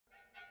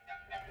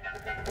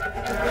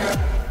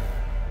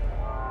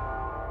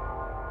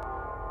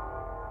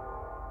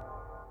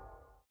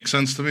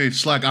Makes sense to me.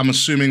 Slack, I'm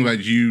assuming that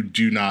you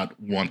do not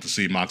want to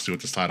see Moxley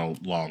with this title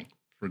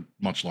for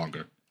much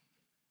longer.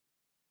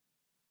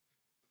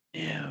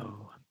 Ew.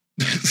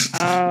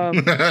 No,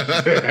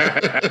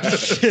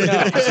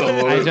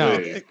 I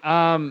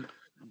don't.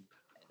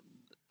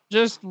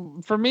 Just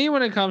for me,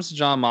 when it comes to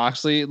Jon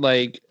Moxley,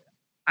 like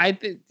I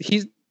think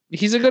he's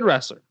a good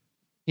wrestler.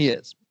 He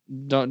is.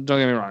 Don't get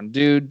me wrong,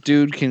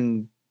 dude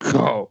can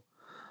go.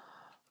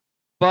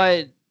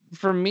 But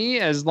for me,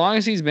 as long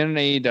as he's been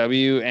in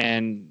AEW,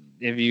 and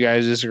if you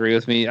guys disagree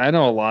with me, I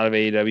know a lot of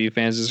AEW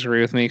fans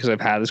disagree with me because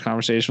I've had this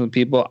conversation with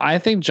people. I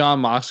think Jon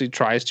Moxley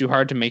tries too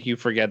hard to make you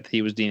forget that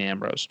he was Dean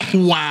Ambrose.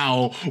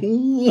 Wow.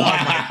 Oh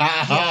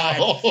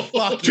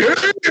my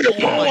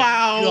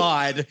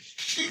God.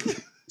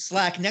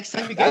 Slack, next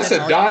time you get that's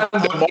a Don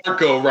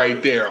DeMarco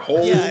right there.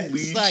 Holy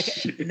Slack,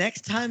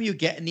 next time you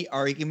get in the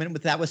argument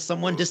with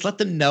someone, just let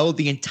them know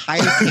the entire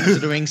King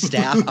of the Ring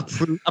staff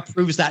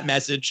approves that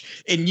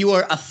message, and you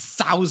are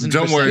 1,000%.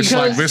 Don't worry,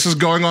 Slack. This is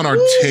going on our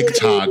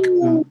TikTok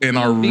and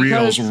our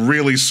reels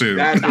really soon.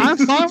 I'm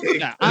fine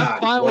with that.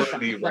 I'm fine with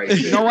that. Right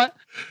you know what?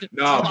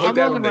 No, put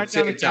that on the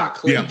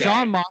TikTok. To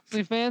Jon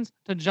Moxley fans,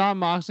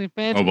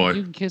 oh boy,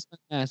 you can kiss my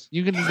ass.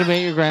 You can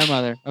debate your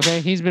grandmother. Okay,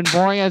 he's been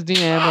boring as Dean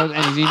Ambrose,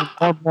 and he's even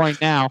more boring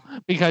now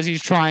because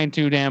he's trying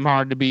too damn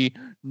hard to be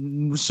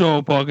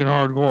so fucking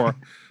hardcore.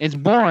 It's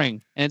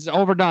boring and it's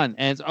overdone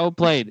and it's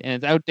outplayed and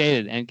it's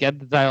outdated. And get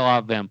the title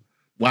off him.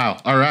 Wow.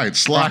 All right,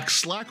 Slack.